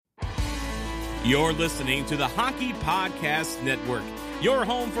You're listening to the Hockey Podcast Network, your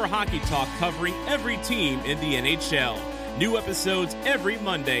home for hockey talk covering every team in the NHL. New episodes every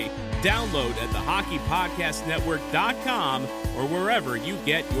Monday. Download at thehockeypodcastnetwork.com or wherever you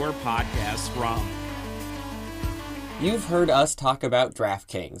get your podcasts from. You've heard us talk about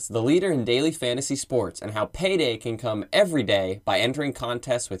DraftKings, the leader in daily fantasy sports, and how payday can come every day by entering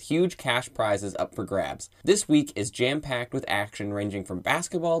contests with huge cash prizes up for grabs. This week is jam-packed with action ranging from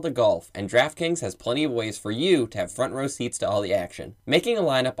basketball to golf, and DraftKings has plenty of ways for you to have front row seats to all the action. Making a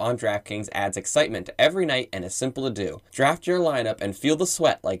lineup on DraftKings adds excitement to every night and is simple to do. Draft your lineup and feel the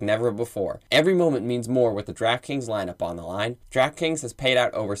sweat like never before. Every moment means more with the DraftKings lineup on the line. DraftKings has paid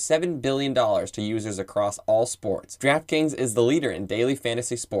out over $7 billion to users across all sports. DraftKings is the leader in daily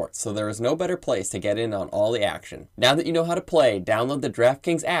fantasy sports, so there is no better place to get in on all the action. Now that you know how to play, download the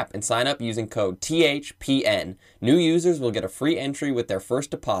DraftKings app and sign up using code THPN. New users will get a free entry with their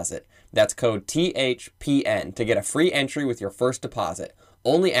first deposit. That's code THPN to get a free entry with your first deposit.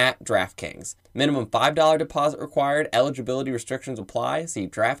 Only at DraftKings. Minimum $5 deposit required. Eligibility restrictions apply. See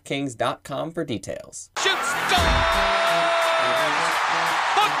DraftKings.com for details. Shoot, scores!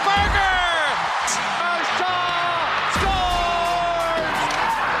 Hookberger!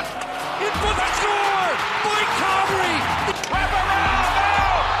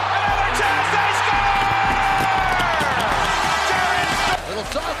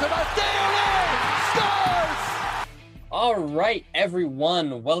 All right,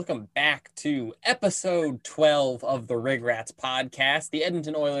 everyone, welcome back to episode 12 of the Rig Rats podcast, the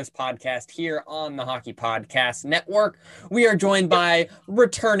Edmonton Oilers podcast here on the Hockey Podcast Network. We are joined by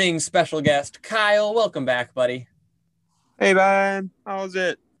returning special guest, Kyle. Welcome back, buddy. Hey, man. How was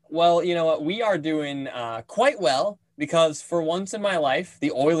it? Well, you know what? We are doing quite well because for once in my life,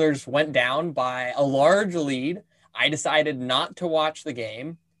 the Oilers went down by a large lead. I decided not to watch the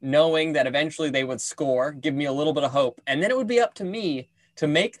game, knowing that eventually they would score, give me a little bit of hope. And then it would be up to me to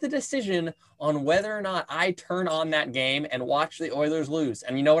make the decision on whether or not I turn on that game and watch the Oilers lose.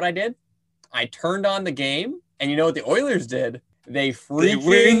 And you know what I did? I turned on the game, and you know what the Oilers did? They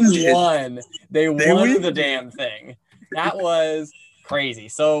freaking won. They won the damn thing. That was crazy.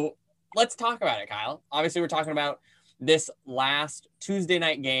 So let's talk about it, Kyle. Obviously, we're talking about this last Tuesday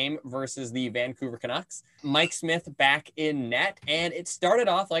night game versus the Vancouver Canucks. Mike Smith back in net, and it started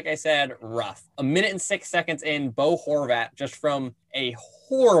off, like I said, rough. A minute and 6 seconds in, Bo Horvat, just from a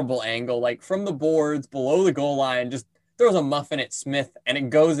horrible angle, like from the boards, below the goal line, just throws a muffin at Smith, and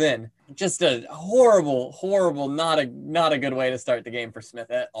it goes in. Just a horrible, not a good way to start the game for Smith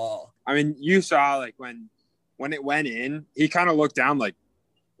at all. I mean, you saw, like, when it went in, he kind of looked down like,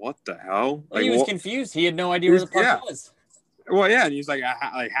 what the hell? Well, he was confused. He had no idea where the puck was. Well, yeah, and he's like,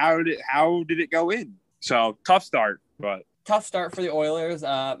 how did it go in? So tough start for the Oilers.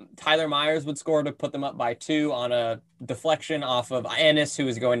 Tyler Myers would score to put them up by 2 on a deflection off of Ennis, who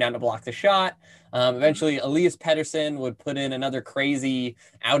was going down to block the shot. Eventually, Elias Pettersson would put in another crazy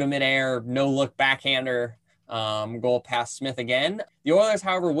out of midair, no look backhander goal past Smith again. The Oilers,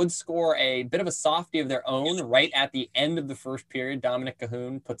 however, would score a bit of a softie of their own right at the end of the first period. Dominic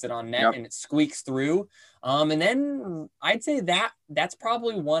Cahoon puts it on net, and it squeaks through. And then I'd say that's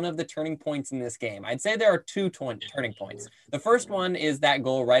probably one of the turning points in this game. I'd say there are two turning points. The first one is that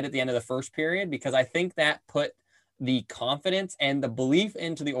goal right at the end of the first period, because I think that put the confidence and the belief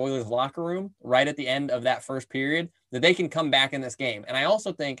into the Oilers locker room right at the end of that first period that they can come back in this game. And I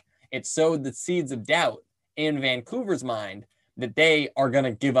also think it sowed the seeds of doubt in Vancouver's mind that they are going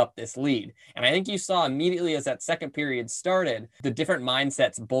to give up this lead. And I think you saw immediately as that second period started, the different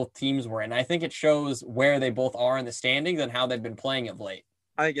mindsets both teams were in. I think it shows where they both are in the standings and how they've been playing of late.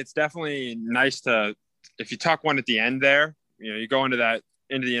 I think it's definitely nice to, if you tuck one at the end there, you go into the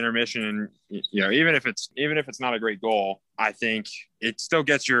intermission, and even if it's not a great goal, I think it still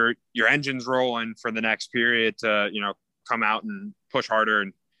gets your engines rolling for the next period to, come out and push harder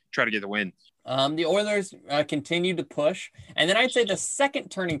and try to get the win. The Oilers continued to push. And then I'd say the second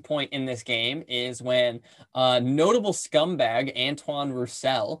turning point in this game is when notable scumbag Antoine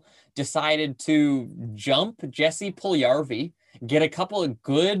Roussel decided to jump Jesse Puljujarvi, get a couple of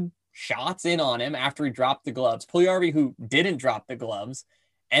good shots in on him after he dropped the gloves. Puljujarvi, who didn't drop the gloves,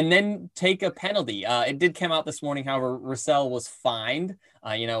 and then take a penalty. It did come out this morning, however, Roussel was fined,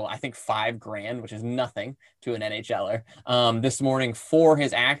 I think $5,000, which is nothing to an NHLer, this morning for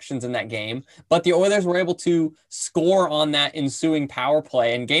his actions in that game. But the Oilers were able to score on that ensuing power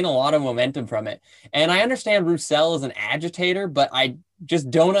play and gain a lot of momentum from it. And I understand Roussel is an agitator, but I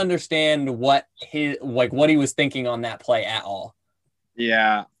just don't understand what he was thinking on that play at all.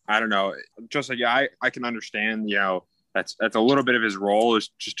 Yeah, I don't know. Just like I can understand, that's a little bit of his role is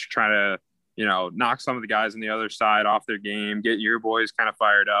just to try to, knock some of the guys on the other side off their game, get your boys kind of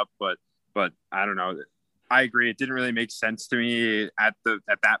fired up. But I don't know. I agree. It didn't really make sense to me at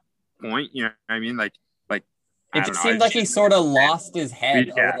that point. You know what I mean? Like it just seemed like he sort of lost his head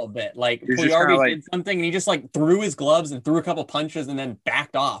a little bit. Like Puljujarvi did something and he just like threw his gloves and threw a couple punches and then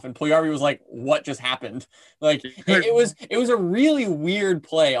backed off. And Puljujarvi was like, "What just happened?" Like it was a really weird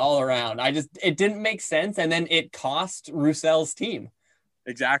play all around. It didn't make sense, and then it cost Roussell's team.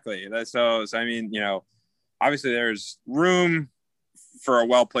 Exactly. So I mean, obviously there's room for a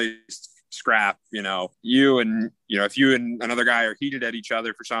well-placed scrap. You and if you and another guy are heated at each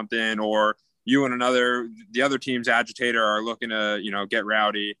other for something, or you and the other team's agitator are looking to, get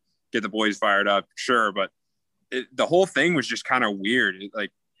rowdy, get the boys fired up. Sure. But the whole thing was just kind of weird.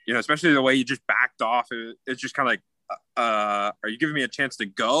 Especially the way you just backed off. It's just kind of like, are you giving me a chance to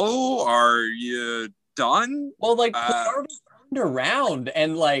go? Are you done? Well, Puljujarvi turned around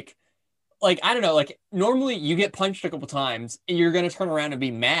and I don't know, normally you get punched a couple times and you're going to turn around and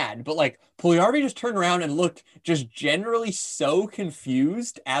be mad. But Puljujarvi just turned around and looked just generally so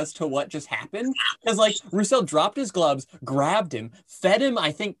confused as to what just happened. Because Roussell dropped his gloves, grabbed him, fed him,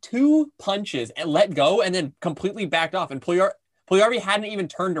 I think, 2 punches and let go and then completely backed off. And Puljujarvi hadn't even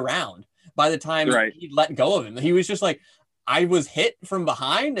turned around by the time he let go of him. He was just like, I was hit from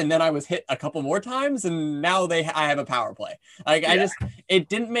behind and then I was hit a couple more times and now I have a power play. It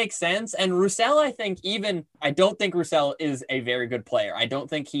didn't make sense. And Roussell, I don't think Roussell is a very good player. I don't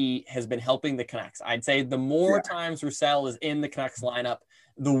think he has been helping the Canucks. I'd say the more times Roussell is in the Canucks lineup,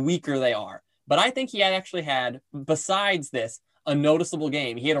 the weaker they are. But I think he actually had, besides this, a noticeable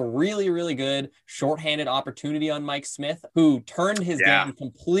game. He had a really, really good shorthanded opportunity on Mike Smith, who turned his game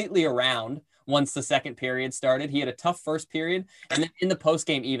completely around. Once the second period started, he had a tough first period. And then in the post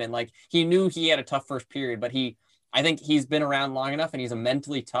game, even he knew he had a tough first period, but I think he's been around long enough and he's a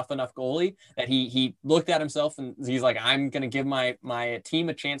mentally tough enough goalie that he looked at himself and he's like, I'm going to give my team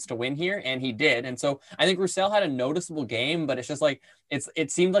a chance to win here. And he did. And so I think Roussell had a noticeable game, but it's just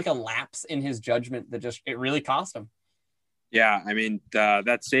it seemed like a lapse in his judgment that it really cost him. Yeah, I mean,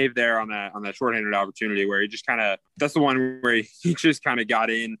 that save there on that shorthanded opportunity where he just that's the one where he just kind of got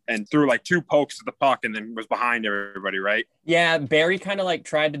in and threw 2 pokes at the puck and then was behind everybody, right? Yeah, Barry kind of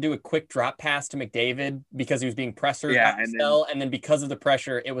tried to do a quick drop pass to McDavid because he was being pressured by Roussell, and then because of the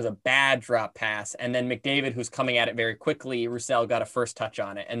pressure, it was a bad drop pass. And then McDavid, who's coming at it very quickly, Roussell got a first touch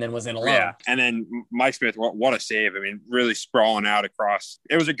on it and then was in alone. Yeah, and then Mike Smith, what a save. I mean, really sprawling out across.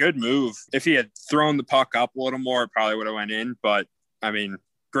 It was a good move. If he had thrown the puck up a little more, it probably would have went in. But, I mean,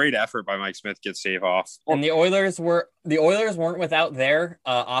 great effort by Mike Smith to get save off. And the Oilers weren't without their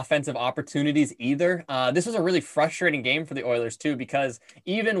offensive opportunities either. This was a really frustrating game for the Oilers too, because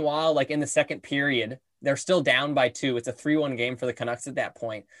even while in the second period, they're still down by 2. It's a 3-1 game for the Canucks at that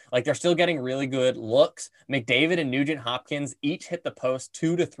point. They're still getting really good looks. McDavid and Nugent Hopkins each hit the post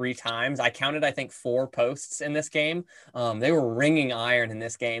 2 to 3 times. I counted, I think, 4 posts in this game. They were ringing iron in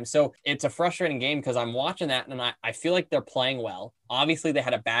this game. So it's a frustrating game because I'm watching that and I feel like they're playing well. Obviously, they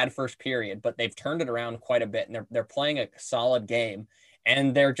had a bad first period, but they've turned it around quite a bit and they're playing a solid game.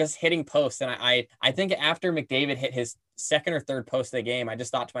 And they're just hitting posts. And I think after McDavid hit his second or third post of the game, I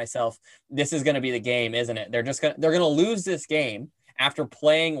just thought to myself, this is going to be the game, isn't it? They're going to lose this game after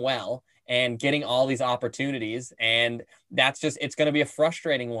playing well and getting all these opportunities. And it's going to be a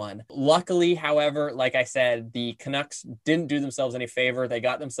frustrating one. Luckily, however, like I said, the Canucks didn't do themselves any favor. They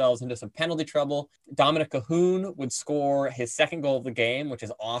got themselves into some penalty trouble. Dominic Cahoon would score his second goal of the game, which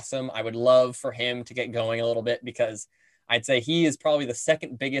is awesome. I would love for him to get going a little bit because I'd say he is probably the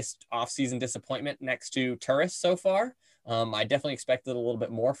second biggest offseason disappointment next to Turris so far. I definitely expected a little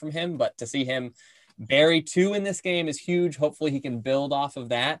bit more from him, but to see him bury 2 in this game is huge. Hopefully he can build off of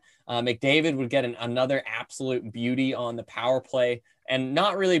that. McDavid would get another absolute beauty on the power play, and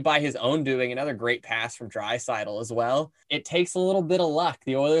not really by his own doing. Another great pass from Draisaitl as well. It takes a little bit of luck.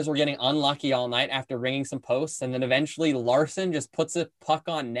 The Oilers were getting unlucky all night after ringing some posts, and then eventually Larson just puts a puck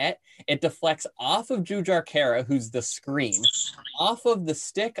on net. It deflects off of Jujhar Khaira, who's the screen, off of the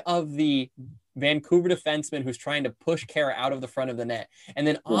stick of the Vancouver defenseman who's trying to push Khaira out of the front of the net, and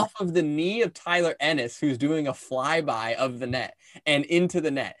then off of the knee of Tyler Ennis, who's doing a flyby of the net and into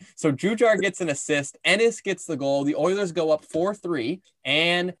the net. So Jujhar gets an assist, Ennis gets the goal. The Oilers go up 4-3,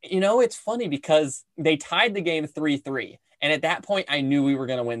 and it's funny because they tied the game 3-3. And at that point, I knew we were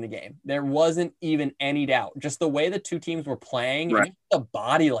going to win the game. There wasn't even any doubt. Just the way the two teams were playing, and the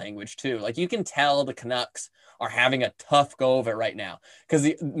body language too. You can tell the Canucks are having a tough go of it right now because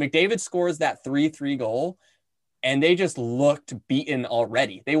McDavid scores that 3-3 goal, and they just looked beaten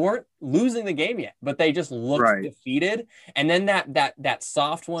already. They weren't losing the game yet, but they just looked defeated. And then that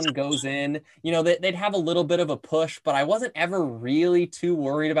soft one goes in, you know, they'd have a little bit of a push, but I wasn't ever really too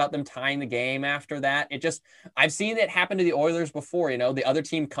worried about them tying the game after that. I've seen it happen to the Oilers before, you know, the other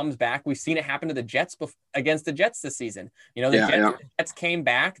team comes back. We've seen it happen to the Jets against the Jets this season. You know, the Jets came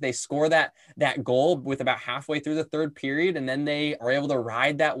back, they score that goal with about halfway through the third period, and then they are able to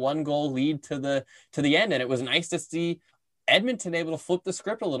ride that 1-goal lead to the end. And it was nice to see Edmonton able to flip the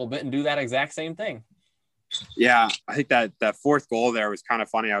script a little bit and do that exact same thing. Yeah, I think that fourth goal there was kind of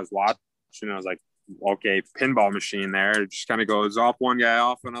funny. I was watching, I was like, okay, pinball machine there. It just kind of goes off one guy,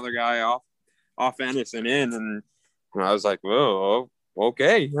 off another guy, off Ennis and in. And I was like, whoa,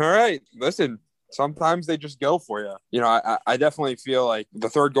 okay, all right. Listen, sometimes they just go for you. You know, I definitely feel like the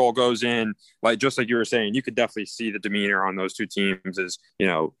third goal goes in, like just like you were saying, you could definitely see the demeanor on those two teams is, you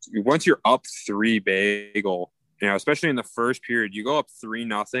know, once you're up 3 bagel, you know, especially in the first period, you go up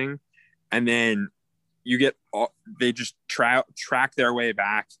 3-0, and then you get they just track their way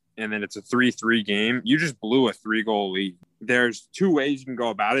back, and then it's a 3-3 game. You just blew a 3-goal lead. There's 2 ways you can go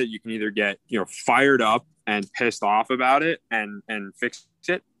about it. You can either get, you know, fired up and pissed off about it and fix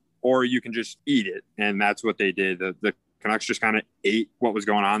it, or you can just eat it. And that's what they did. The Canucks just kind of ate what was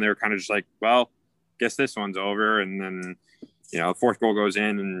going on. They were kind of just like, well, guess this one's over. And then, you know, the fourth goal goes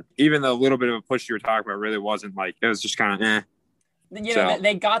in, and even the little bit of a push you were talking about really wasn't like, it was just kind of You know,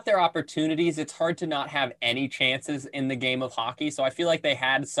 they got their opportunities. It's hard to not have any chances in the game of hockey. So I feel like they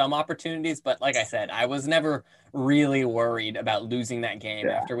had some opportunities, but like I said, I was never really worried about losing that game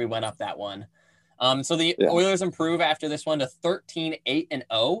after we went up that one. So the Oilers improve after this one to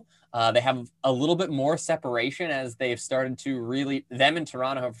 13-8-0. They have a little bit more separation as they've started to really, them and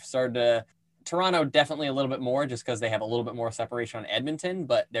Toronto have started to, Toronto definitely a little bit more just because they have a little bit more separation on Edmonton,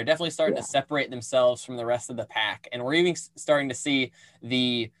 but they're definitely starting to separate themselves from the rest of the pack. And we're even starting to see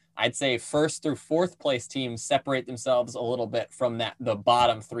I'd say 1st through 4th place teams separate themselves a little bit from the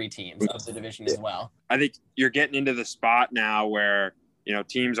bottom 3 teams of the division as well. I think you're getting into the spot now where, you know,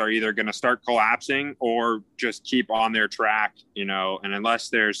 teams are either going to start collapsing or just keep on their track, you know, and unless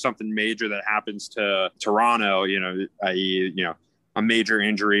there's something major that happens to Toronto, you know, i.e., you know, a major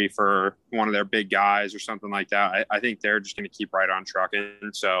injury for one of their big guys or something like that, I think they're just going to keep right on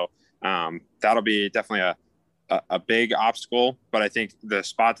trucking. So that'll be definitely a big obstacle. But I think the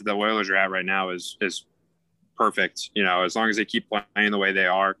spot that the Oilers are at right now is perfect. You know, as long as they keep playing the way they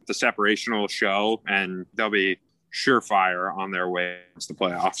are, the separation will show, and they'll be surefire on their way to the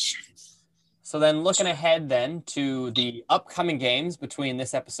playoffs. So then looking ahead then to the upcoming games between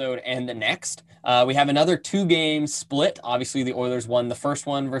this episode and the next, we have another 2-game split. Obviously, the Oilers won the first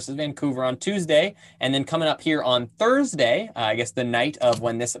one versus Vancouver on Tuesday. And then coming up here on Thursday, I guess the night of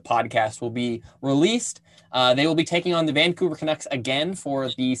when this podcast will be released, they will be taking on the Vancouver Canucks again for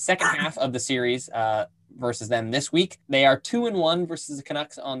the second half of the series versus them this week. They are 2-1 versus the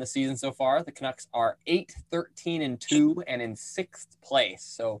Canucks on the season so far. The Canucks are 8-13-2 and in 6th place.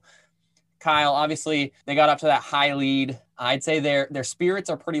 So Kyle, obviously, they got up to that high lead. I'd say their spirits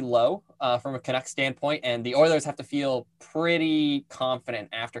are pretty low from a Canucks standpoint, and the Oilers have to feel pretty confident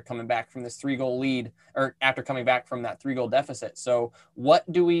after coming back from this 3-goal lead, or after coming back from that 3-goal deficit. So what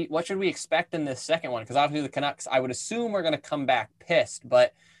should we expect in this second one? Because obviously the Canucks, I would assume, are going to come back pissed,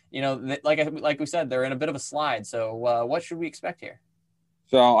 but you know, like we said, they're in a bit of a slide. So what should we expect here?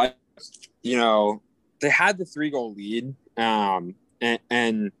 So they had the 3-goal lead,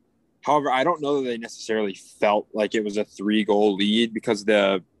 and however, I don't know that they necessarily felt like it was a 3-goal lead because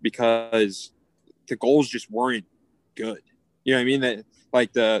the goals just weren't good. You know what I mean? That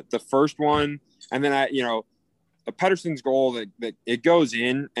like the first one, and then Pettersson's goal that it goes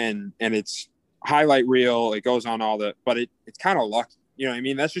in and it's highlight reel. It goes on all but it's kind of lucky. You know what I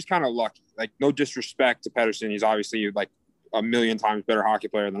mean? That's just kind of lucky. Like, no disrespect to Pettersson. He's obviously like a million times better hockey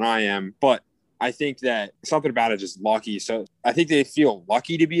player than I am, but I think that something about it is just lucky. So I think they feel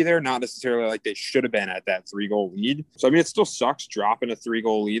lucky to be there, not necessarily like they should have been at that 3-goal lead. So, I mean, it still sucks dropping a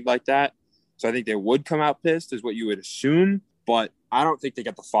 3-goal lead like that. So I think they would come out pissed is what you would assume, but I don't think they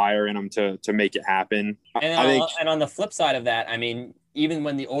got the fire in them to make it happen. And on the flip side of that, I mean, even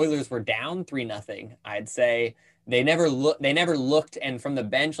when the Oilers were down 3-0, I'd say they never looked, and from the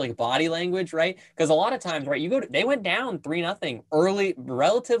bench, like body language, right? Because a lot of times, right, they went down 3-0 early,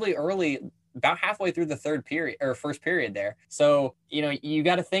 relatively early, about halfway through the first period there. So, you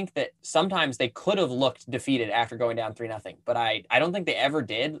got to think that sometimes they could have looked defeated after going down 3-0, but I don't think they ever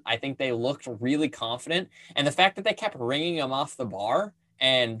did. I think they looked really confident. And the fact that they kept ringing them off the bar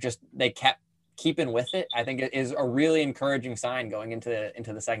and just they kept keeping with it, I think it is a really encouraging sign going into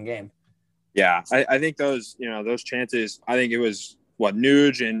the second game. Yeah, I think those chances, I think it was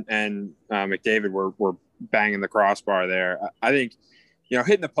Nuge and McDavid were banging the crossbar there. I think,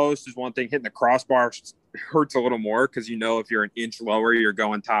 hitting the post is one thing. Hitting the crossbar hurts a little more because, if you're an inch lower, you're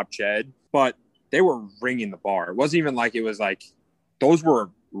going top shed. But they were ringing the bar. It wasn't even like it was like those were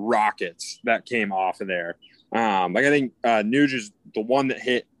rockets that came off of there. I think Nuge is the one that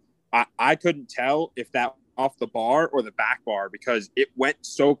hit. I couldn't tell if that off the bar or the back bar because it went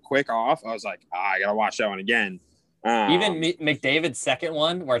so quick off. I was like, I got to watch that one again. Even McDavid's second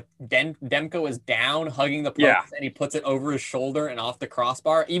one where Demko is down hugging the post and he puts it over his shoulder and off the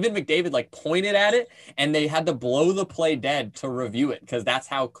crossbar. Even McDavid pointed at it and they had to blow the play dead to review it because that's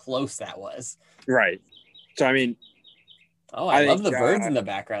how close that was. Right. So, I love the birds in the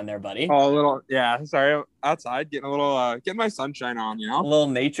background there, buddy. Oh, a little, sorry, outside getting my sunshine on, A little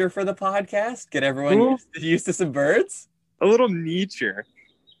nature for the podcast. Get everyone used to some birds. A little nature.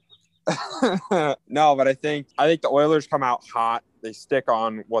 No, but I think the Oilers come out hot. They stick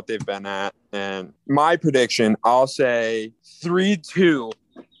on what they've been at. And my prediction, I'll say 3-2.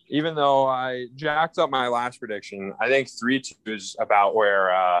 Even though I jacked up my last prediction, I think 3-2 is about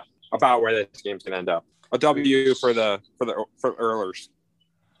where this game's gonna end up. A W for the Oilers.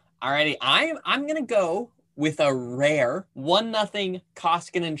 Alrighty, I'm gonna go with a rare 1-0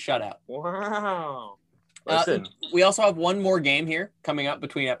 Koskinen shutout. Wow. We also have one more game here coming up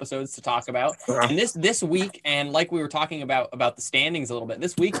between episodes to talk about. And this week, and like we were talking about the standings a little bit,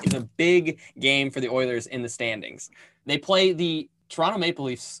 this week is a big game for the Oilers in the standings. They play the Toronto Maple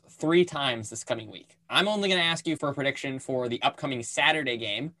Leafs 3 times this coming week. I'm only going to ask you for a prediction for the upcoming Saturday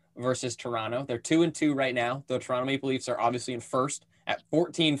game versus Toronto. They're 2-2 right now. The Toronto Maple Leafs are obviously in first at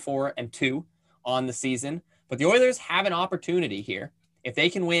 14-4-2 on the season. But the Oilers have an opportunity here. If they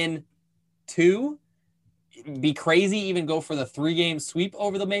can win 2, be crazy, even go for the 3-game sweep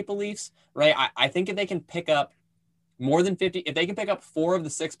over the Maple Leafs, right? I think if they can pick up more than 50, if they can pick up 4 of the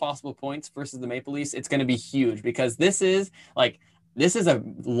 6 possible points versus the Maple Leafs, it's going to be huge because this is a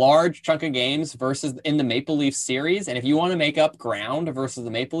large chunk of games versus in the Maple Leafs series. And if you want to make up ground versus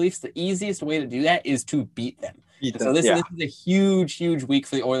the Maple Leafs, the easiest way to do that is to beat them. So this is a huge, huge week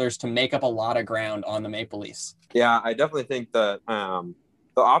for the Oilers to make up a lot of ground on the Maple Leafs. Yeah, I definitely think that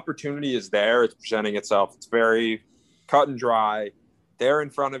the opportunity is there. It's presenting itself. It's very cut and dry. They're in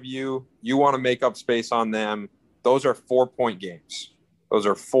front of you. You want to make up space on them. Those are 4-point games.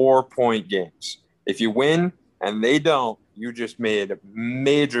 If you win and they don't, you just made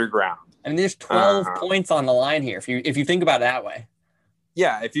major ground. And there's 12 points on the line here. If you think about it that way.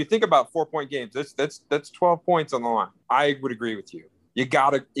 Yeah, if you think about 4-point games, that's 12 points on the line. I would agree with you. You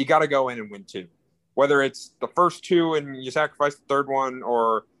gotta go in and win 2. Whether it's the first 2 and you sacrifice the third one,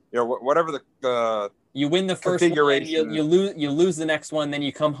 or whatever the you win the first one, you lose the next one, then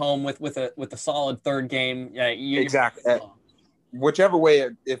you come home with a solid third game. Exactly. Whichever way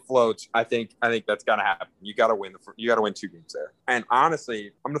it floats, I think that's gotta happen. You gotta win 2 games there. And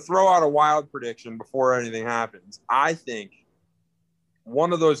honestly, I'm gonna throw out a wild prediction before anything happens. I think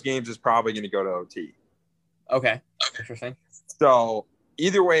one of those games is probably gonna go to OT. Okay, interesting. So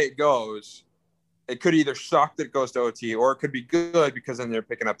either way it goes, it could either suck that it goes to OT, or it could be good because then they're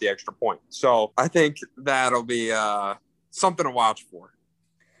picking up the extra point. So I think that'll be something to watch for.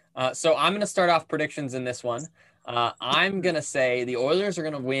 So I'm going to start off predictions in this one. I'm going to say the Oilers are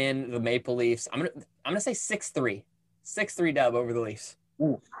going to win the Maple Leafs. I'm going to say 6-3 dub over the Leafs.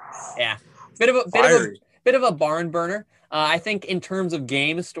 Ooh. Yeah, bit of a barn burner. I think in terms of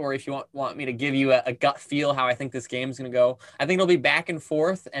game story, if you want me to give you a gut feel how I think this game is going to go, I think it'll be back and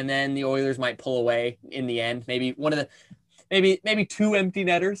forth, and then the Oilers might pull away in the end. Maybe maybe 2 empty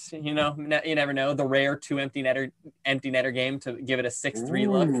netters. You never know. The rare 2 empty netter game to give it a 6-3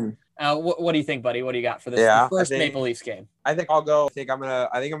 look. What do you think, buddy? What do you got for this first Maple Leafs game? I think I'll go. I think I'm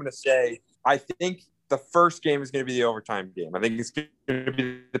gonna say. I think the first game is going to be the overtime game. I think it's going to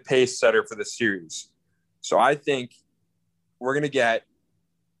be the pace setter for the series. So I think we're going to get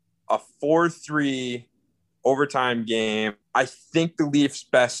a 4-3 overtime game. I think the Leafs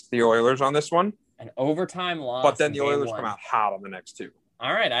best the Oilers on this one. An overtime loss. But then the Oilers come out hot on the next 2.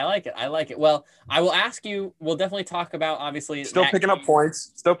 All right. I like it. Well, I will ask you, we'll definitely talk about, obviously. Still picking up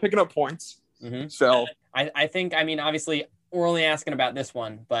points. Mm-hmm. So I think, obviously, we're only asking about this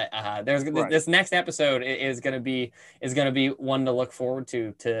one, but this next episode is going to be one to look forward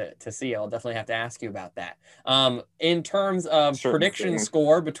to see. I'll definitely have to ask you about that. In terms of prediction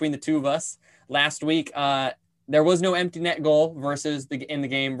score between the two of us last week, there was no empty net goal in the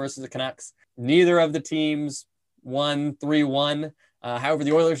game versus the Canucks. Neither of the teams won 3-1. However,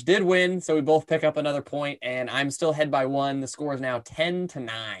 the Oilers did win, so we both pick up another point, and I'm still ahead by 1. The score is now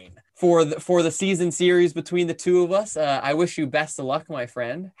 10-9 for the season series between the two of us. I wish you best of luck, my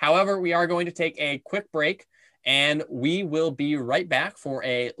friend. However, we are going to take a quick break, and we will be right back for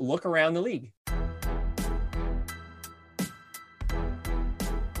a look around the league.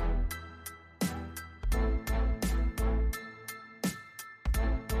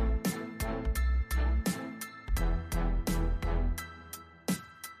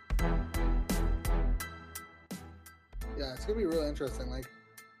 Yeah, it's gonna be really interesting. Like,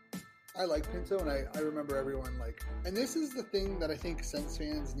 I like Pinto, and I remember everyone like, and this is the thing that I think Sens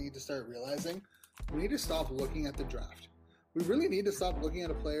fans need to start realizing. We need to stop looking at the draft. We really need to stop looking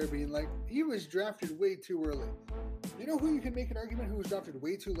at a player being like, he was drafted way too early. You know who you can make an argument who was drafted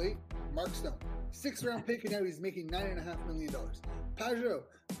way too late? Mark Stone. 6th round pick, and now he's making $9.5 million. Pajot,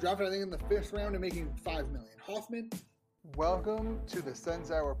 drafted I think in the 5th round and making $5 million. Hoffman. Welcome to the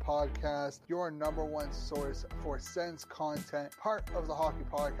Sens Hour Podcast, your number one source for Sens content, part of the Hockey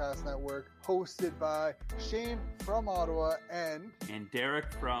Podcast Network, hosted by Shane from Ottawa and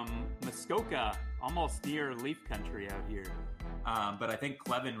Derek from Muskoka, almost near Leaf Country out here. But I think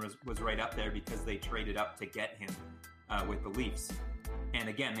Clevin was right up there because they traded up to get him with the Leafs. And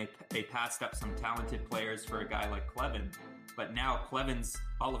again, they passed up some talented players for a guy like Clevin. But now Clevin's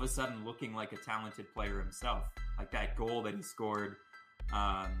all of a sudden looking like a talented player himself. Like that goal that he scored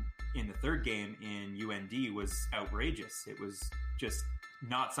in the third game in UND was outrageous. It was just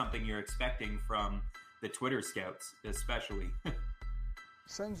not something you're expecting from the Twitter scouts, especially.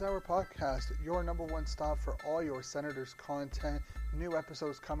 Sens Hour Podcast, your number one stop for all your Senators content. New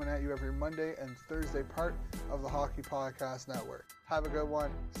episodes coming at you every Monday and Thursday, part of the Hockey Podcast Network. Have a good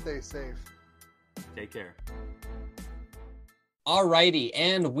one. Stay safe. Take care. Alrighty,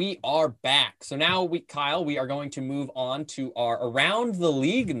 and we are back. So now Kyle, we are going to move on to our Around the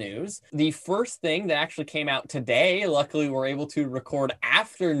League news. The first thing that actually came out today, luckily we're able to record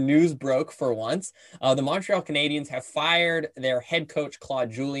after news broke for once. The Montreal Canadiens have fired their head coach,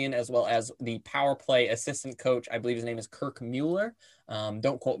 Claude Julien, as well as the power play assistant coach. I believe his name is Kirk Mueller.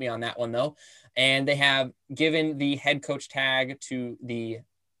 Don't quote me on that one, though. And they have given the head coach tag to the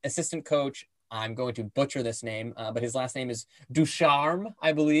assistant coach. I'm going to butcher this name, but his last name is Ducharme,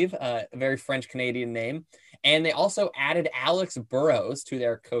 I believe, a very French-Canadian name. And they also added Alex Burrows to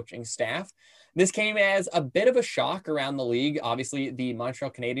their coaching staff. This came as a bit of a shock around the league. Obviously, the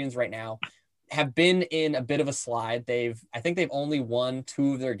Montreal Canadiens right now have been in a bit of a slide. I think they've only won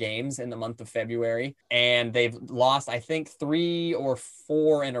 2 of their games in the month of February, and they've lost, I think, 3 or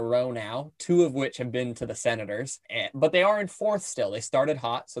 4 in a row now, 2 of which have been to the Senators. But they are in 4th still. They started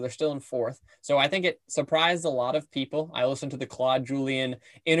hot, so they're still in 4th. So I think it surprised a lot of people. I listened to the Claude Julien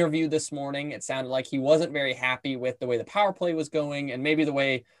interview this morning. It sounded like he wasn't very happy with the way the power play was going and maybe the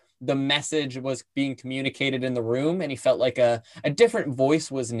way the message was being communicated in the room, and he felt like a different voice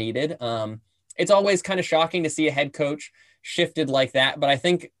was needed. It's always kind of shocking to see a head coach shifted like that. But I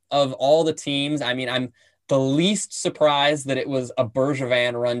think of all the teams, I mean, I'm the least surprised that it was a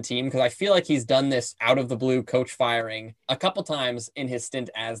Bergevin run team, because I feel like he's done this out of the blue coach firing a couple times in his stint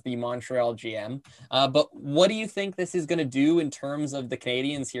as the Montreal GM. But what do you think this is going to do in terms of the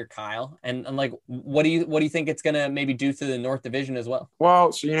Canadiens here, Kyle? And like, what do you think it's going to maybe do to the North Division as well?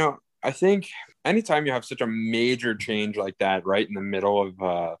 Well, so, I think anytime you have such a major change like that right in the middle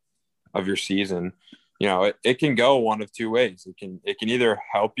of your season, it can go one of 2 ways. It can either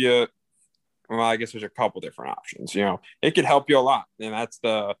help you. Well, I guess there's a couple different options. It could help you a lot, and that's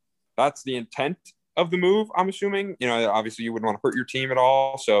the intent of the move, I'm assuming. Obviously you wouldn't want to hurt your team at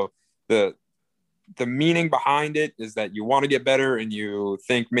all. So the meaning behind it is that you want to get better, and you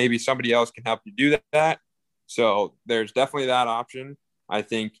think maybe somebody else can help you do that. So there's definitely that option. I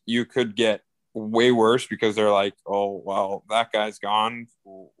think you could get way worse because they're like, oh, well, that guy's gone.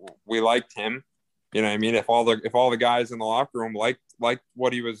 We liked him. You know what I mean? If all the guys in the locker room liked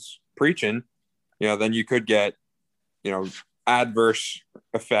what he was preaching, then you could get, adverse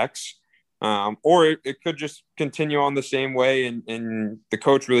effects. Or it could just continue on the same way, and the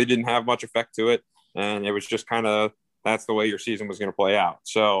coach really didn't have much effect to it. And it was just kind of, that's the way your season was going to play out.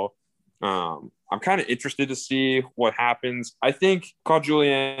 So I'm kind of interested to see what happens. I think Claude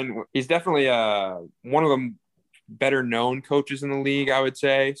Julien, he's definitely one of the better known coaches in the league, I would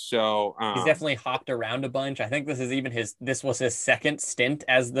say. So he's definitely hopped around a bunch. I think this was his second stint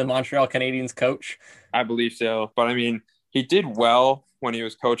as the Montreal Canadiens coach. I believe so. But I mean, he did well when he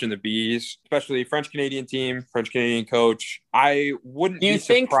was coaching the Bees, especially French Canadian team, French Canadian coach. I wouldn't be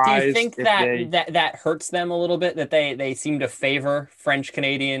surprised. Do you think that hurts them a little bit, that they seem to favor French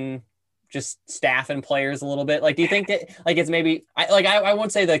Canadian just staff and players a little bit? Like, do you think that like it's maybe I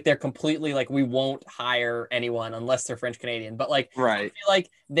won't say like they're completely like we won't hire anyone unless they're French Canadian, but like Right. I feel like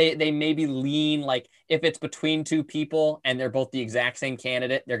they maybe lean like if it's between two people and they're both the exact same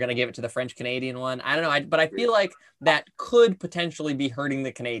candidate, they're gonna give it to the French Canadian one. I don't know, but I feel like that could potentially be hurting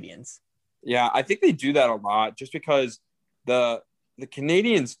the Canadians. Yeah, I think they do that a lot just because the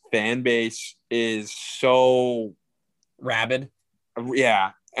Canadians fan base is so Rabid.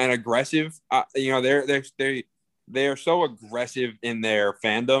 Yeah, and aggressive. You know, they are so aggressive in their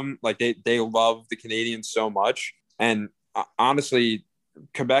fandom. Like they love the Canadians so much, and honestly,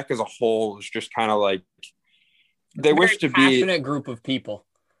 Quebec as a whole is just kind of like they wish to be passionate group of people.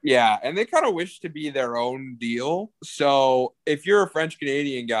 Yeah, and they kind of wish to be their own deal. So if you're a French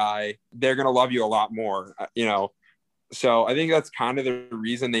Canadian guy, they're gonna love you a lot more. You know, so I think that's kind of the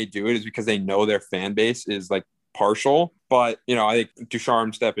reason they do it is because they know their fan base is like partial. But you know, I think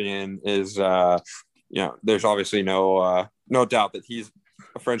Ducharme stepping in is you know, there's obviously no doubt that he's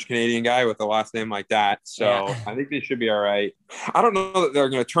a French Canadian guy with a last name like that. So yeah. I think they should be all right. I don't know that they're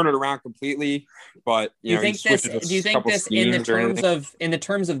going to turn it around completely, but do you think this in the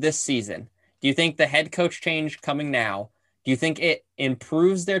terms of this season, do you think the head coach change coming now, do you think it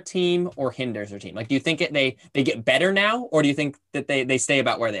improves their team or hinders their team? Like, do you think they get better now, or do you think that they stay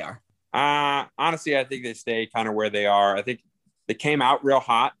about where they are? Honestly, I think they stay kind of where they are. I think they came out real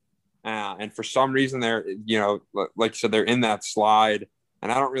hot, and for some reason they're, you know, like you said, they're in that slide.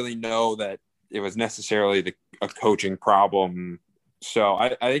 And I don't really know that it was necessarily a coaching problem. So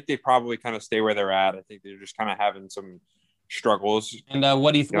I think they probably kind of stay where they're at. I think they're just kind of having some struggles. And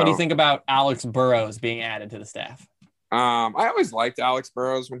what do you think about Alex Burrows being added to the staff? I always liked Alex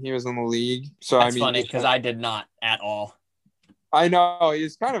Burrows when he was in the league. So that's funny because I did not at all. I know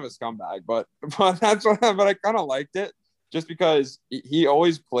he's kind of a scumbag, but that's what. But I kind of liked it just because he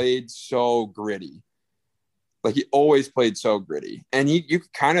always played so gritty. Like he always played so gritty, and you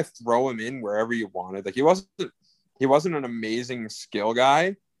could kind of throw him in wherever you wanted. Like he wasn't an amazing skill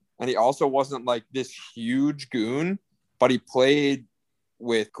guy, and he also wasn't like this huge goon, but he played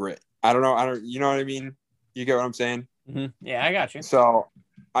with grit. You know what I mean? You get what I'm saying? Mm-hmm. Yeah, I got you. So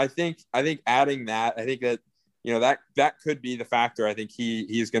I think adding that, I think that, you know, that could be the factor. I think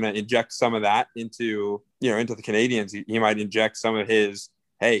he's going to inject some of that into the Canadians. He might inject some of his,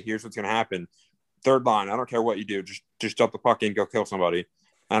 hey, here's what's going to happen. Third line, I don't care what you do, just dump the puck in, go kill somebody.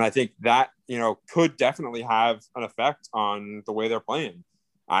 And I think that, you know, could definitely have an effect on the way they're playing.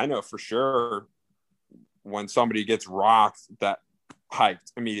 I know for sure when somebody gets rocked, that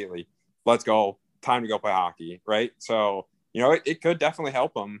hyped immediately. Let's go. Time to go play hockey, right? So, you know, it could definitely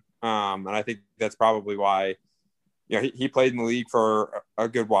help him. And I think that's probably why, you know, he played in the league for a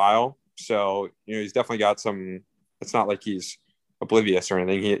good while. So, you know, he's definitely got some – it's not like he's oblivious or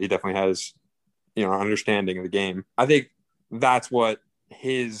anything. He definitely has – you know, understanding of the game. I think that's what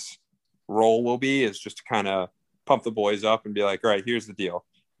his role will be, is just to kind of pump the boys up and be like, all right, here's the deal.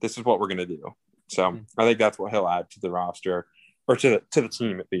 This is what we're going to do. So I think that's what he'll add to the roster, or to the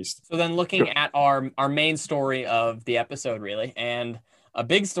team at least. So then looking at our main story of the episode, really, and a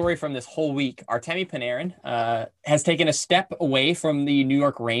big story from this whole week, Artemi Panarin has taken a step away from the New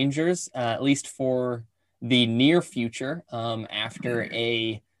York Rangers, at least for the near future, after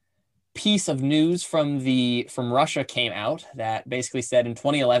a piece of news from Russia came out that basically said in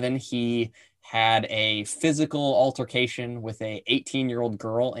 2011 he had a physical altercation with a 18-year-old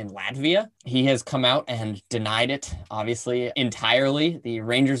girl in Latvia. He has come out and denied it, obviously, entirely. The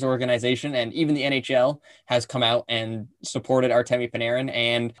Rangers organization and even the NHL has come out and supported Artemi Panarin.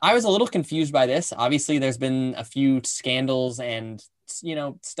 And I was a little confused by this. Obviously, there's been a few scandals and, you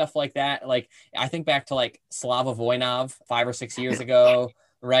know, stuff like that. Like, I think back to like Slava Voinov 5 or 6 years ago.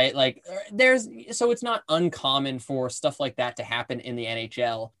 Right. Like so it's not uncommon for stuff like that to happen in the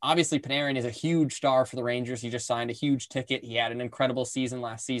NHL. Obviously, Panarin is a huge star for the Rangers. He just signed a huge ticket. He had an incredible season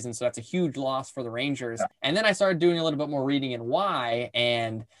last season. So that's a huge loss for the Rangers. Yeah. And then I started doing a little bit more reading in why.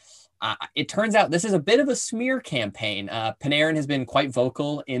 And it turns out this is a bit of a smear campaign. Panarin has been quite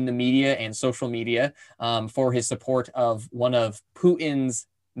vocal in the media and social media for his support of one of Putin's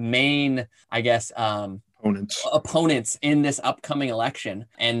main, I guess, opponents in this upcoming election.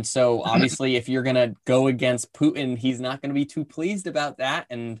 And so obviously if you're going to go against Putin, he's not going to be too pleased about that.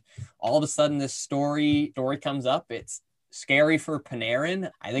 And all of a sudden this story comes up. It's scary for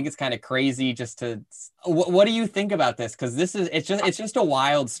Panarin. I think it's kind of crazy just to, what do you think about this? Cause it's just a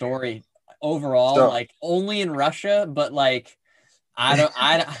wild story overall, so, like only in Russia, but like, I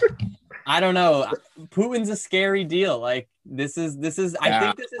don't know. Putin's a scary deal. Like I think this is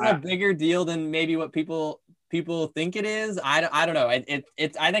a bigger deal than maybe what people people think it is. I don't know. I think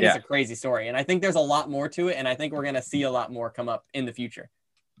it's a crazy story, and I think there's a lot more to it, and I think we're going to see a lot more come up in the future.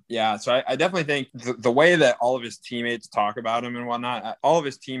 Yeah, so I definitely think the way that all of his teammates talk about him and whatnot, all of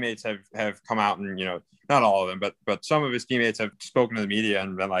his teammates have come out and, not all of them, but some of his teammates have spoken to the media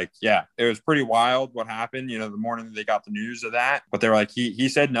and been like, yeah, it was pretty wild what happened, the morning that they got the news of that. But they were like, he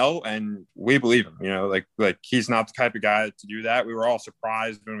said no, and we believe him, like he's not the type of guy to do that. We were all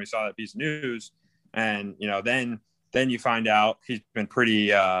surprised when we saw that piece of news. And, then you find out he's been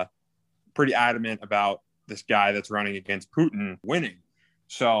pretty adamant about this guy that's running against Putin winning.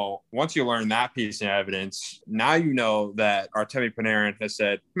 So once you learn that piece of evidence, now you know that Artemi Panarin has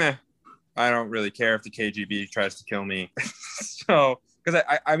said, meh, I don't really care if the KGB tries to kill me. So, because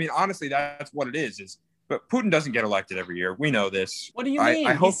I mean, honestly, that's what it is, but Putin doesn't get elected every year. We know this. What do you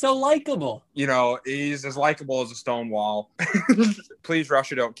mean? He's so likable. He's as likable as a stone wall. Please,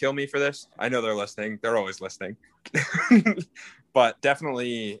 Russia, don't kill me for this. I know they're listening. They're always listening. But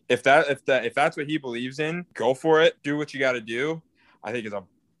definitely, if that's what he believes in, go for it. Do what you got to do. I think it's a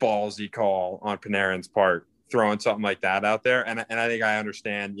ballsy call on Panarin's part, throwing something like that out there. And I think I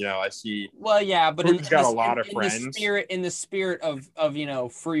understand, I see. Well, yeah, but Putin's got a lot of friends. In the spirit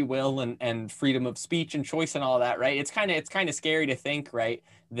of free will and freedom of speech and choice and all that, right? It's kind of scary to think, right,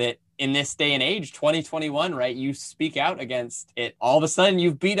 that in this day and age, 2021, right, you speak out against it. All of a sudden,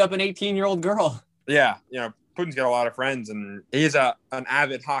 you've beat up an 18-year-old girl. Yeah, Putin's got a lot of friends, and he's an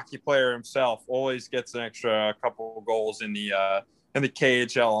avid hockey player himself. Always gets an extra couple goals in the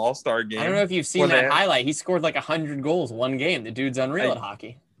KHL All-Star game. I don't know if you've seen that highlight. He scored like 100 goals one game. The dude's unreal at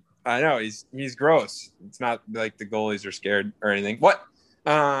hockey. I know. He's gross. It's not like the goalies are scared or anything. What?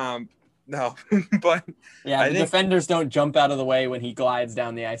 No. But yeah, the defenders don't jump out of the way when he glides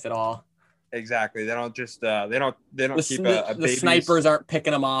down the ice at all. Exactly. They don't just they don't keep a the snipers aren't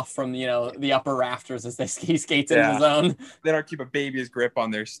picking him off from the upper rafters as he skates into the zone. They don't keep a baby's grip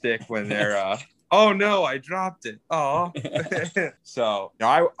on their stick when they're oh no, I dropped it. Oh. So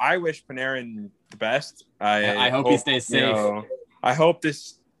I wish Panarin the best. I hope he stays safe. I hope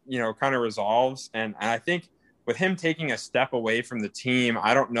this kind of resolves, and I think with him taking a step away from the team,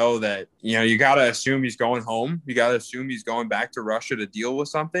 I don't know that, you got to assume he's going home. You got to assume he's going back to Russia to deal with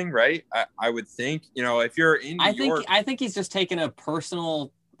something, right? I would think, if you're in New York. I think he's just taking a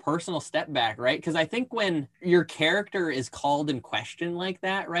personal step back, right? Because I think when your character is called in question like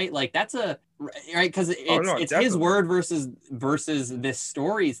that, right? Like that's right, because it's his word versus this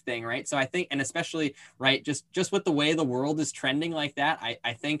stories thing, right? So I think, and especially right, just with the way the world is trending like that,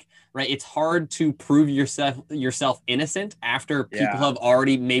 I think right, it's hard to prove yourself innocent after people have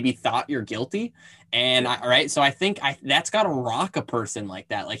already maybe thought you're guilty. And so I think that's got to rock a person like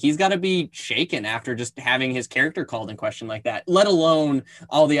that. Like he's got to be shaken after just having his character called in question like that, let alone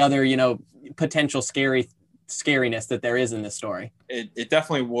all the other potential scariness that there is in this story. It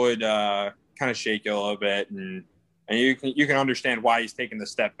definitely would kind of shake you a little bit, and you can understand why he's taking the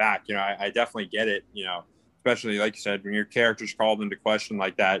step back. I definitely get it. Especially like you said, when your character's called into question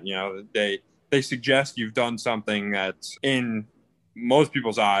like that, they suggest you've done something that's in most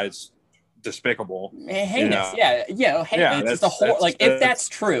people's eyes despicable, heinous. It's just a whole if that's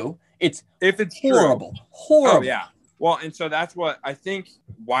true, if it's horrible. Oh yeah. Well, and so that's what I think.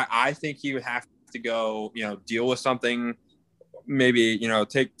 Why I think he would have to go, deal with something. Maybe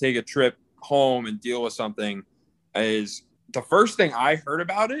take a trip home and deal with something. Is the first thing I heard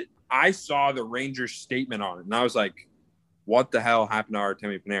about it. I saw the Rangers statement on it, and I was like, "What the hell happened to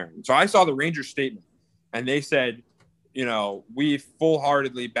Artemi Panarin?" So I saw the Rangers statement, and they said, we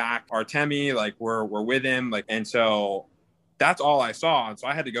full-heartedly back Artemi, like we're with him, like, and so that's all I saw. And so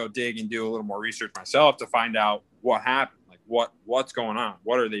I had to go dig and do a little more research myself to find out what happened, like what's going on,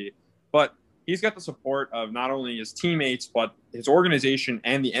 but he's got the support of not only his teammates, but his organization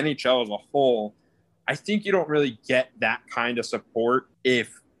and the NHL as a whole. I think you don't really get that kind of support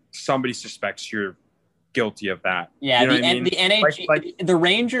if somebody suspects you're guilty of that. Yeah, the NHL, the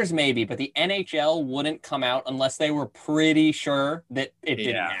Rangers maybe, but the NHL wouldn't come out unless they were pretty sure that it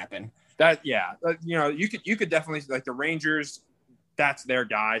didn't happen. You could definitely, like, the Rangers, that's their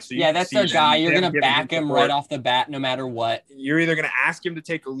guy. So that's their guy. You're gonna back him right off the bat, no matter what. You're either gonna ask him to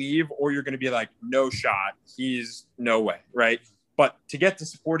take a leave, or you're gonna be like, no shot. He's no way, right? But to get the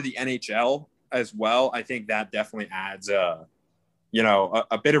support of the NHL as well, I think that definitely adds a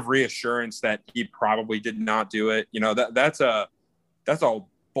bit of reassurance that he probably did not do it. That's a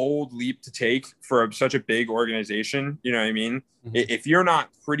bold leap to take for such a big organization. You know what I mean? Mm-hmm. If you're not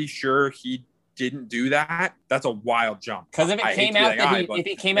pretty sure he didn't do that, that's a wild jump. Because if it came out that he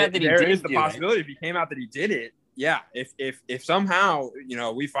did, there is the possibility if he came out that he did it, yeah, if somehow,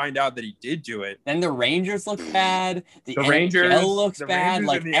 we find out that he did do it, then the Rangers look bad. The Rangers NHL looks bad. Rangers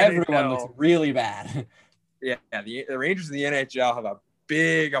Like and the everyone NHL, looks really bad. Yeah, the Rangers and the NHL have a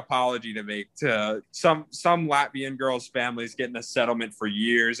big apology to make to some Latvian girls' families getting a settlement for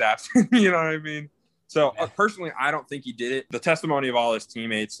years after. You know what I mean? So personally, I don't think he did it. The testimony of all his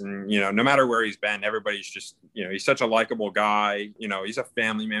teammates, and no matter where he's been, everybody's just he's such a likable guy. He's a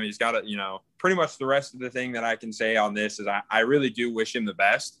family man. He's got pretty much the rest of the thing that I can say on this is I really do wish him the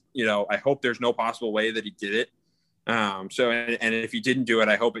best. I hope there's no possible way that he did it. So if he didn't do it,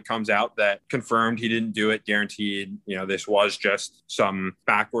 I hope it comes out that confirmed he didn't do it, guaranteed. This was just some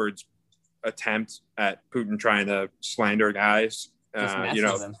backwards attempt at Putin trying to slander guys.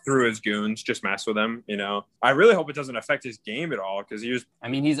 Through his goons, just mess with him. I really hope it doesn't affect his game at all because he's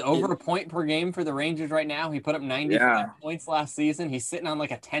over a point per game for the Rangers right now. He put up 95 points last season. He's sitting on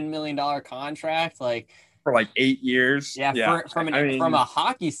like a $10 million contract, for like 8 years. Yeah. From a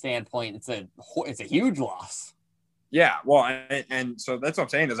hockey standpoint, it's a huge loss. Yeah. Well, and so that's what I'm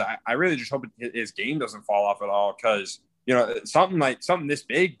saying is I really just hope his game doesn't fall off at all because something this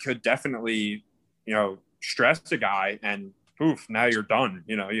big could definitely stress a guy and. Poof, now you're done.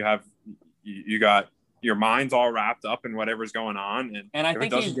 You got your mind's all wrapped up in whatever's going on. And I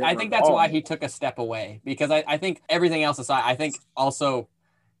think that's why he took a step away because I think everything else aside, I think also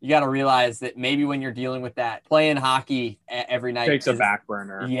you got to realize that maybe when you're dealing with that, playing hockey every night takes a back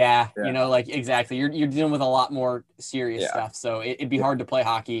burner. Yeah. Exactly. You're dealing with a lot more serious stuff. So it'd be hard to play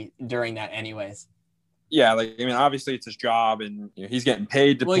hockey during that anyways. Yeah, obviously it's his job, and he's getting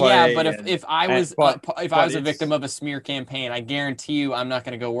paid to play. Well, yeah, but if I was a victim of a smear campaign, I guarantee you, I'm not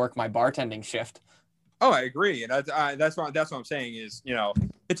going to go work my bartending shift. Oh, I agree, and that's what I'm saying is,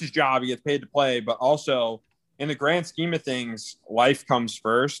 it's his job. He gets paid to play, but also in the grand scheme of things, life comes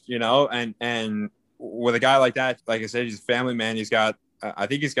first, and with a guy like that, like I said, he's a family man. He's got, I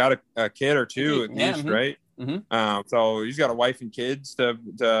think he's got a kid or two at least, right? Mm-hmm. So he's got a wife and kids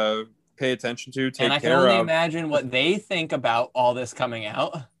to pay attention to, take care of. And I can only imagine what they think about all this coming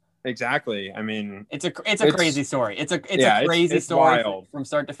out. Exactly. It's a crazy story. It's a crazy story from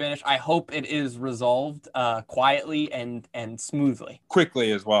start to finish. I hope it is resolved quietly and smoothly.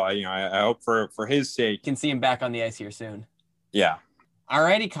 Quickly as well. I hope for his sake. Can see him back on the ice here soon. Yeah.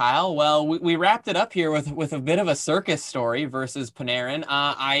 Alrighty, Kyle. Well, we wrapped it up here with a bit of a circus story versus Panarin.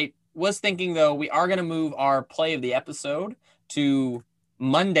 I was thinking though, we are going to move our play of the episode to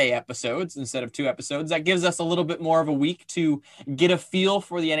Monday episodes instead of 2 episodes. That gives us a little bit more of a week to get a feel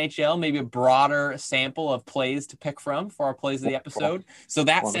for the NHL, maybe a broader sample of plays to pick from for our plays of the episode. So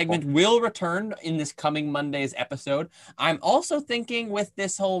that segment will return in this coming Monday's episode. I'm also thinking with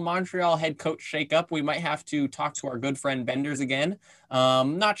this whole Montreal head coach shakeup, we might have to talk to our good friend Benders again.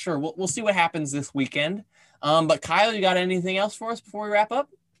 Not sure. We'll see what happens this weekend. But Kyle, you got anything else for us before we wrap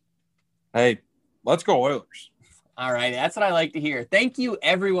up? Hey, let's go Oilers. All right, that's what I like to hear. Thank you,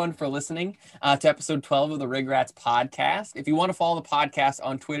 everyone, for listening to episode 12 of the Rig Rats podcast. If you want to follow the podcast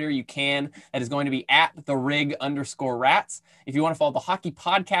on Twitter, you can. That is going to be at @therig_rats. If you want to follow the Hockey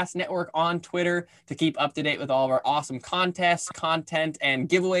Podcast Network on Twitter to keep up to date with all of our awesome contests, content, and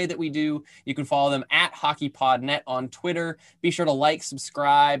giveaway that we do, you can follow them at HockeyPodNet on Twitter. Be sure to like,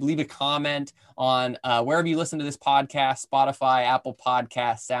 subscribe, leave a comment on wherever you listen to this podcast, Spotify, Apple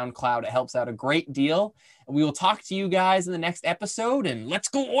Podcasts, SoundCloud. It helps out a great deal. We will talk to you guys in the next episode, and let's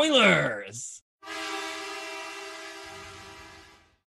go Oilers!